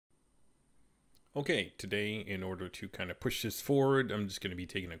Okay, today, in order to kind of push this forward, I'm just going to be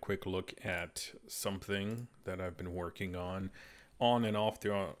taking a quick look at something that I've been working on and off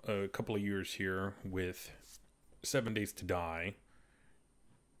throughout a couple of years here with 7 Days to Die.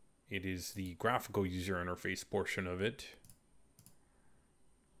 It is the graphical user interface portion of it.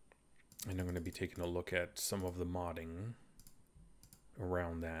 And I'm going to be taking a look at some of the modding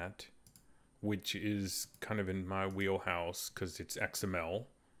around that, which is kind of in my wheelhouse because it's XML.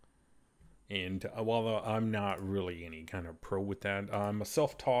 And while I'm not really any kind of pro with that, I'm a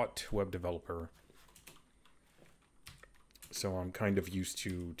self-taught web developer. So I'm kind of used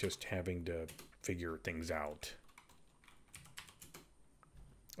to just having to figure things out.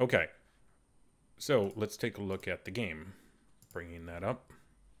 Okay. So let's take a look at the game. Bringing that up.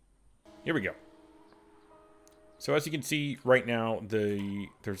 Here we go. So as you can see right now,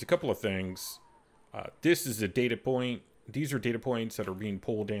 there's a couple of things. This is a data point. These are data points that are being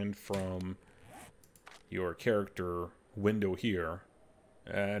pulled in from your character window here.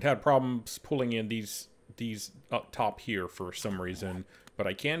 It had problems pulling in these up top here for some reason, but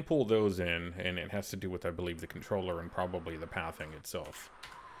I can pull those in, and it has to do with, I believe, the controller and probably the pathing itself.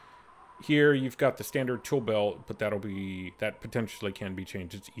 Here you've got the standard tool belt, but that potentially can be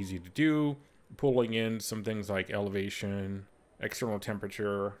changed. It's easy to do. Pulling in some things like elevation, external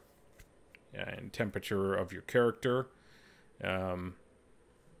temperature, and temperature of your character.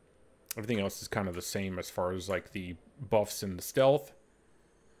 Everything else is kind of the same as far as like the buffs and the stealth.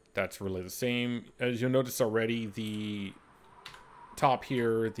 That's really the same. As you'll notice already, the top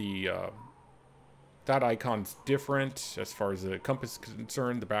here, that icon's different as far as the compass is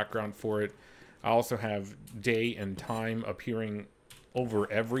concerned, the background for it. I also have day and time appearing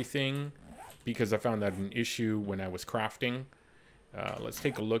over everything because I found that an issue when I was crafting. Let's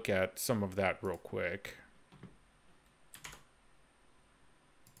take a look at some of that real quick.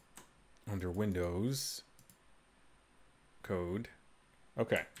 Under Windows, Code.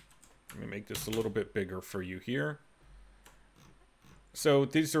 Okay, let me make this a little bit bigger for you here. So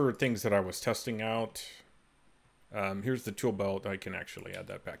these are things that I was testing out. Here's the tool belt. I can actually add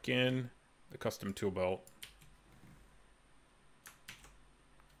that back in. The custom tool belt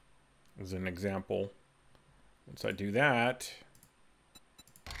as an example. Once I do that,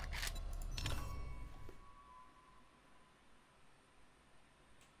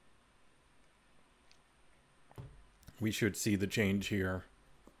 we should see the change here.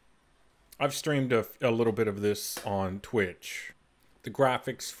 I've streamed a little bit of this on Twitch. The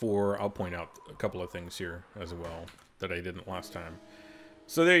graphics for, I'll point out a couple of things here as well that I didn't last time.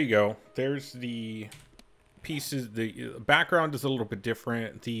 So there you go. There's the pieces. The background is a little bit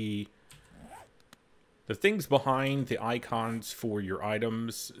different. The things behind the icons for your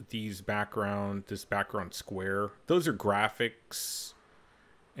items, this background square, those are graphics.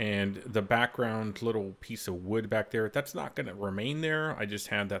 And the background little piece of wood back there, that's not going to remain there. I just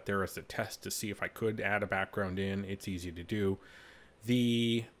had that there as a test to see if I could add a background in. It's easy to do.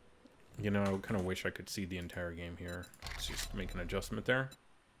 I kind of wish I could see the entire game here. Let's just make an adjustment there.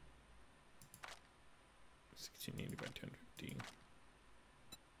 1680 by 1050.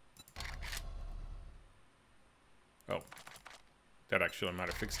 Oh, that actually might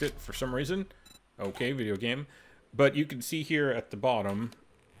have fixed it for some reason. Okay, video game. But you can see here at the bottom,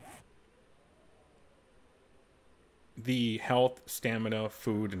 the health, stamina,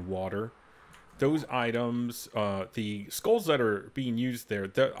 food, and water. Those items, the skulls that are being used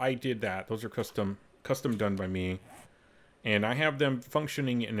there, I did that. Those are custom done by me. And I have them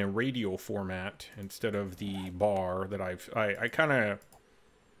functioning in a radial format instead of the bar that I kind of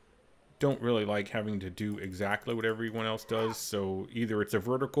don't really like having to do exactly what everyone else does. So either it's a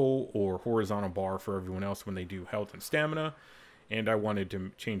vertical or horizontal bar for everyone else when they do health and stamina. And I wanted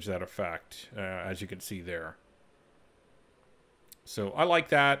to change that effect, as you can see there. So I like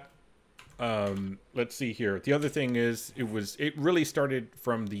that. Let's see here. The other thing is, it really started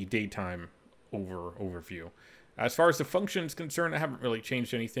from the daytime overview. As far as the function is concerned, I haven't really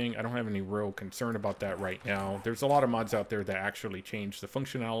changed anything. I don't have any real concern about that right now. There's a lot of mods out there that actually change the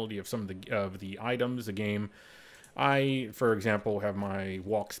functionality of some of the items, the game. I, for example, have my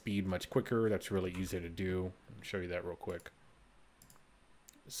walk speed much quicker. That's really easy to do. I'll show you that real quick.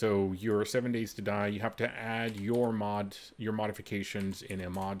 So your 7 Days to Die, you have to add your modifications in a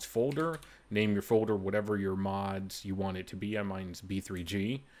mods folder. Name your folder whatever your mods you want it to be. Mine's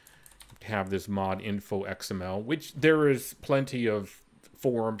B3G. To have this mod info XML, which there is plenty of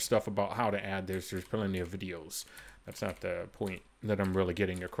forum stuff about how to add this. There's plenty of videos. That's not the point that I'm really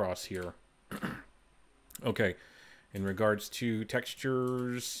getting across here. Okay. In regards to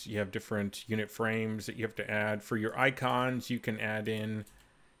textures, you have different unit frames that you have to add. For your icons, you can add in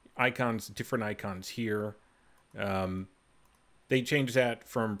icons, different icons here. They changed that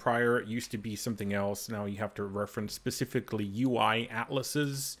from prior. It used to be something else. Now you have to reference specifically UI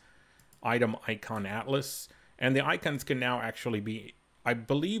atlases, item icon atlas. And the icons can now actually be, I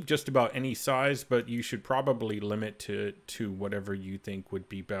believe, just about any size, but you should probably limit to whatever you think would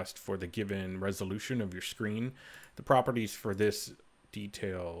be best for the given resolution of your screen. The properties for this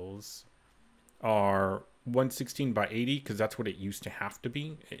details are 116 by 80, because that's what it used to have to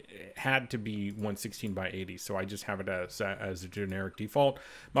be. It had to be 116 by 80, so I just have it as a generic default.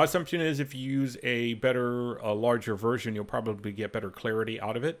 My assumption is if you use a larger version, you'll probably get better clarity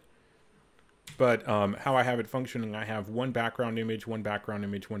out of it. But how I have it functioning, I have one background image, one background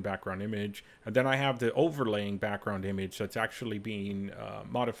image, one background image, and then I have the overlaying background image that's actually being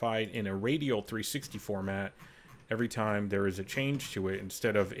modified in a radial 360 format every time there is a change to it,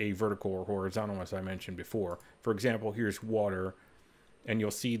 instead of a vertical or horizontal, as I mentioned before. For example, here's water, and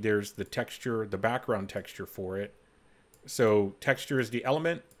you'll see there's the texture, the background texture for it. So texture is the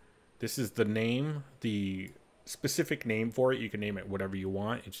element. This is the name, the specific name for it. You can name it whatever you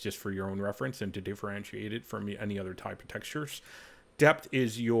want. It's just for your own reference and to differentiate it from any other type of textures. Depth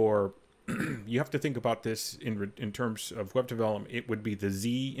is your you have to think about this in terms of web development. It would be the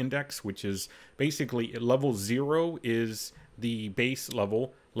Z index, which is basically level 0 is the base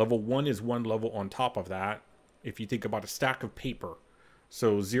level. Level 1 is one level on top of that. If you think about a stack of paper,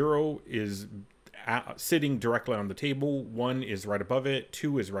 so 0 is sitting directly on the table, 1 is right above it,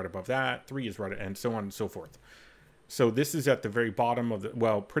 2 is right above that, 3 is right, and so on and so forth. So this is at the very bottom of the,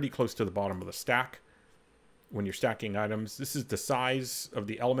 well, pretty close to the bottom of the stack when you're stacking items. This is the size of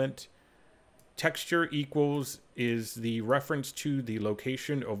the element. Texture equals is the reference to the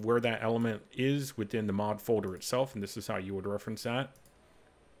location of where that element is within the mod folder itself, and this is how you would reference that.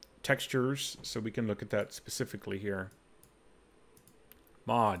 Textures, so we can look at that specifically here.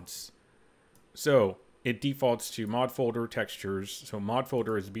 Mods. So it defaults to mod folder textures. So mod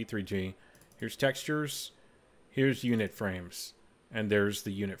folder is B3G. Here's textures. Here's unit frames. And there's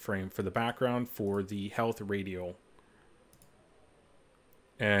the unit frame for the background for the health radial.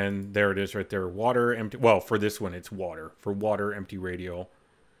 And there it is right there. Water, empty. Well, for this one, it's water. For water, empty radial.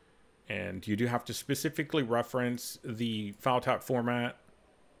 And you do have to specifically reference the file type format.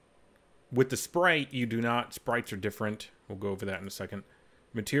 With the sprite, you do not. Sprites are different. We'll go over that in a second.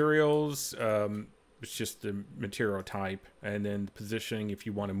 Materials, it's just the material type. And then positioning, if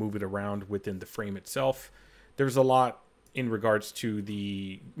you want to move it around within the frame itself. There's a lot in regards to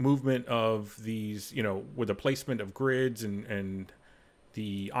the movement of these, you know, with the placement of grids and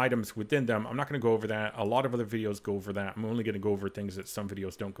the items within them. I'm not going to go over that. A lot of other videos go over that. I'm only going to go over things that some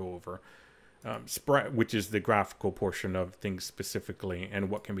videos don't go over. Sprite, which is the graphical portion of things specifically and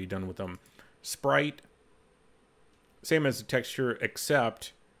what can be done with them. Sprite, same as the texture,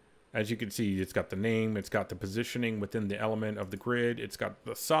 except, as you can see, it's got the name, it's got the positioning within the element of the grid, it's got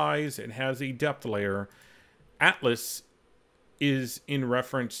the size, it has a depth layer. Atlas is in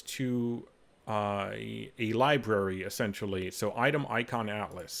reference to a library, essentially. So item icon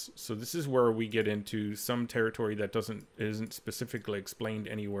atlas. So this is where we get into some territory that isn't specifically explained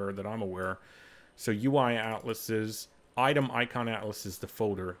anywhere that I'm aware. So UI atlases, item icon atlas is the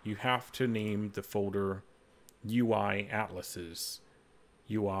folder. You have to name the folder UI atlases.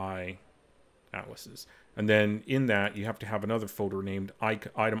 UI atlases. And then in that, you have to have another folder named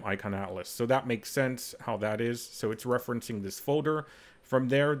item icon atlas. So that makes sense how that is. So it's referencing this folder. From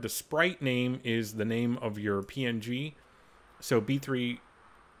there, the sprite name is the name of your PNG. So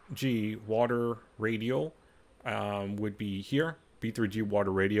B3G water radial would be here. B3G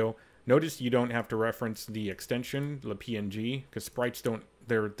water radial. Notice you don't have to reference the extension, the PNG, because sprites don't,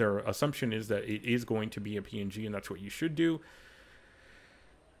 their assumption is that it is going to be a PNG, and that's what you should do.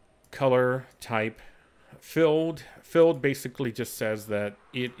 Color, type, filled. Filled basically just says that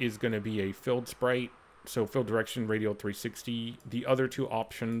it is going to be a filled sprite. So fill direction, radial 360. The other two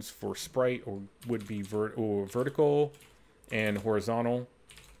options for sprite would be vertical and horizontal.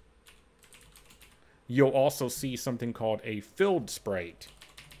 You'll also see something called a filled sprite.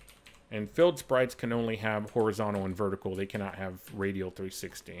 And filled sprites can only have horizontal and vertical. They cannot have radial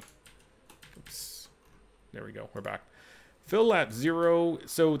 360. Oops. There we go. We're back. Fill at 0.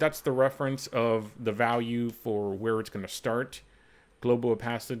 So that's the reference of the value for where it's going to start. Global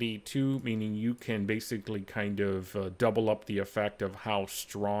opacity 2, meaning you can basically kind of double up the effect of how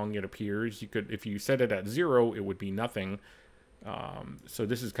strong it appears. You could, if you set it at 0, it would be nothing. So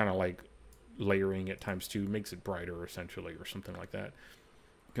this is kind of like layering it times 2, makes it brighter essentially, or something like that.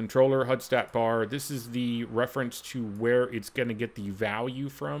 Controller, Hud Stat Bar. This is the reference to where it's going to get the value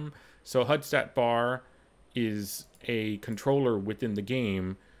from. So Hud Stat Bar is a controller within the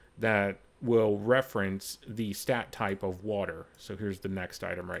game that will reference the stat type of water. So here's the next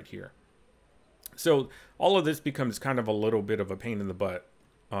item right here. So all of this becomes kind of a little bit of a pain in the butt,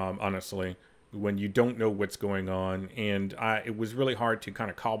 honestly, when you don't know what's going on. And it was really hard to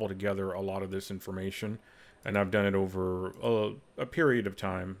kind of cobble together a lot of this information. And I've done it over a period of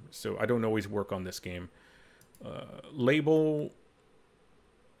time, so I don't always work on this game. Label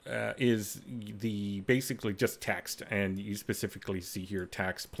is the basically just text, and you specifically see here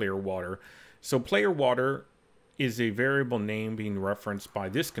text player water. So player water is a variable name being referenced by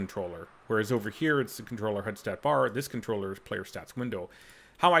this controller, whereas over here it's the controller Hud Stat Bar. This controller is player stats window.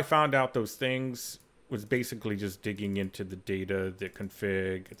 How I found out those things was basically just digging into the data, the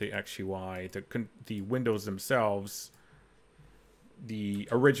config, the XUI, the windows themselves, the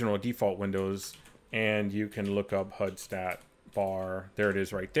original default windows, and you can look up Hud Stat Bar. There it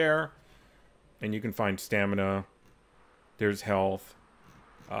is right there. And you can find stamina. There's health.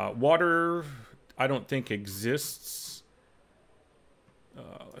 Water, I don't think exists.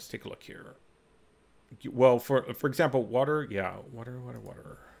 Let's take a look here. Well, for example, water, yeah, water.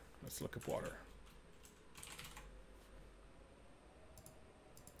 Let's look at water.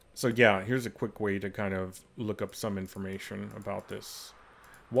 So yeah, here's a quick way to kind of look up some information about this.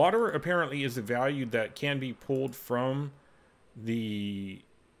 Water apparently is a value that can be pulled from the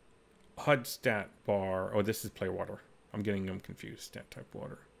Hud Stat Bar. Oh, this is player water. I'm getting them confused. Stat type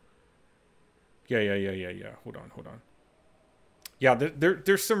water. Yeah. Hold on. Yeah,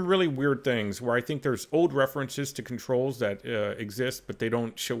 there's some really weird things where I think there's old references to controls that exist, but they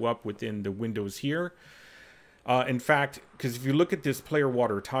don't show up within the windows here. In fact, because if you look at this player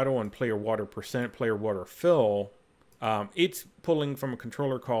water title and player water percent, player water fill, it's pulling from a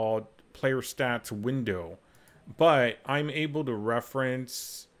controller called player stats window. But I'm able to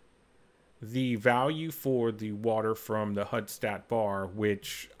reference the value for the water from the Hud Stat Bar,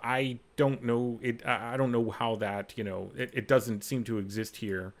 which I don't know. I don't know how that, it doesn't seem to exist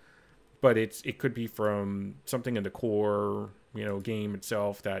here. But it could be from something in the core, game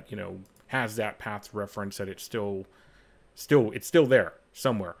itself that, has that path reference that it's still there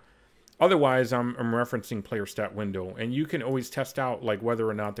somewhere. Otherwise, I'm referencing player stat window, and you can always test out like whether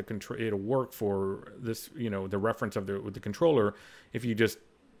or not it'll work for this, the reference of the controller if you just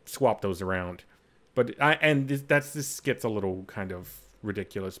swap those around. But this gets a little kind of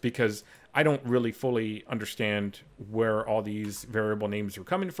ridiculous because I don't really fully understand where all these variable names are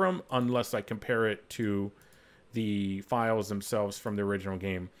coming from unless I compare it to the files themselves from the original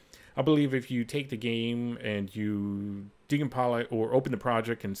game. I believe if you take the game and you decompile it or open the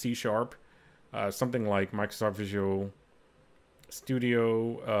project in C#, something like Microsoft Visual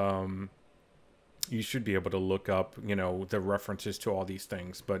Studio, you should be able to look up, the references to all these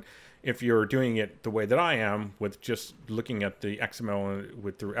things. But if you're doing it the way that I am, with just looking at the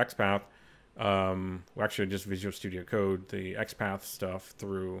XML through XPath, well, actually just Visual Studio Code, the XPath stuff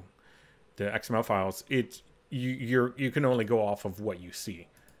through the XML files, you can only go off of what you see.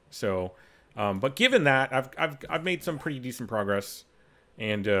 So, but given that, I've made some pretty decent progress,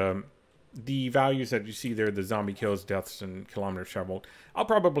 and the values that you see there, the zombie kills, deaths, and kilometers traveled, I'll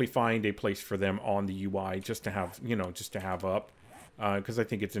probably find a place for them on the UI just to have, up, because I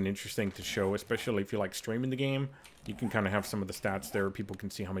think it's an interesting to show, especially if you like streaming the game. You can kind of have some of the stats there. People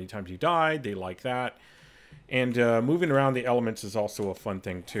can see how many times you died. They like that. And moving around the elements is also a fun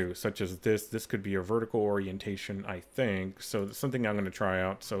thing too, such as this. This could be a vertical orientation, I think. So it's something I'm going to try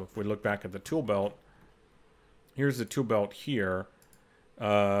out. So if we look back at the tool belt, here's the tool belt here.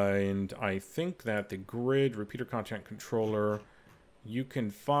 And I think that the grid repeater content controller, you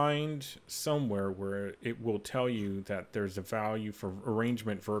can find somewhere where it will tell you that there's a value for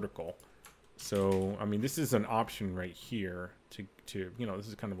arrangement vertical. So, I mean, this is an option right here to this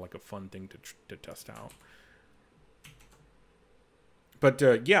is kind of like a fun thing to test out.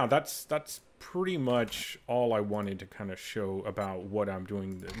 But yeah, that's pretty much all I wanted to kind of show about what I'm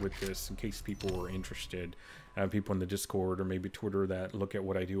doing with this, in case people were interested. People in the Discord or maybe Twitter that look at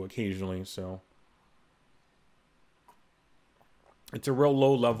what I do occasionally. So it's a real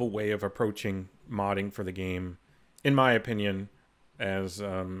low-level way of approaching modding for the game, in my opinion, as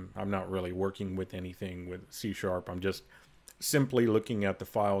I'm not really working with anything with C#. I'm just simply looking at the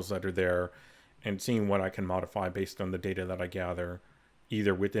files that are there and seeing what I can modify based on the data that I gather,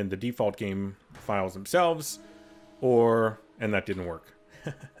 either within the default game files themselves, and that didn't work.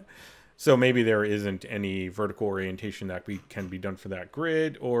 So maybe there isn't any vertical orientation that can be done for that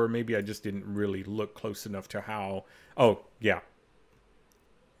grid, or maybe I just didn't really look close enough to how, oh yeah,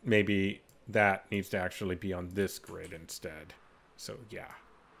 maybe that needs to actually be on this grid instead. So yeah,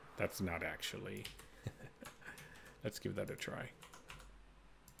 that's not actually, let's give that a try.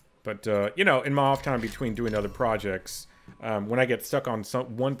 But, you know, in my off time between doing other projects, when I get stuck on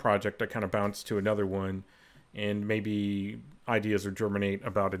one project, I kind of bounce to another one, and maybe ideas or germinate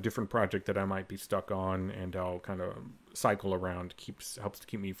about a different project that I might be stuck on, and I'll kind of cycle around. Helps to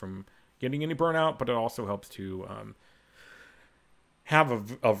keep me from getting any burnout, but it also helps to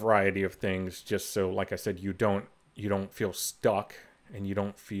have a variety of things, just so, like I said, you don't feel stuck and you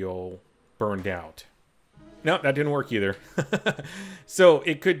don't feel burned out. No, that didn't work either. So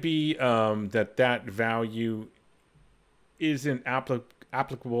it could be that value isn't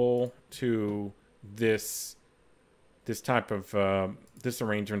applicable to this type of this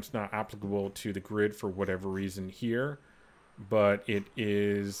arrangement's not applicable to the grid for whatever reason here, but it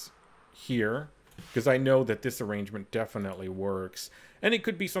is here because I know that this arrangement definitely works. And it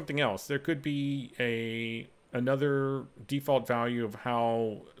could be something else. There could be another default value of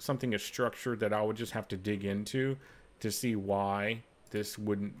how something is structured that I would just have to dig into to see why this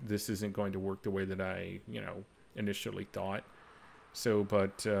isn't going to work the way that I, you know, initially thought. So,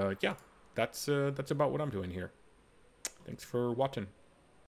 but yeah, that's about what I'm doing here. Thanks for watching.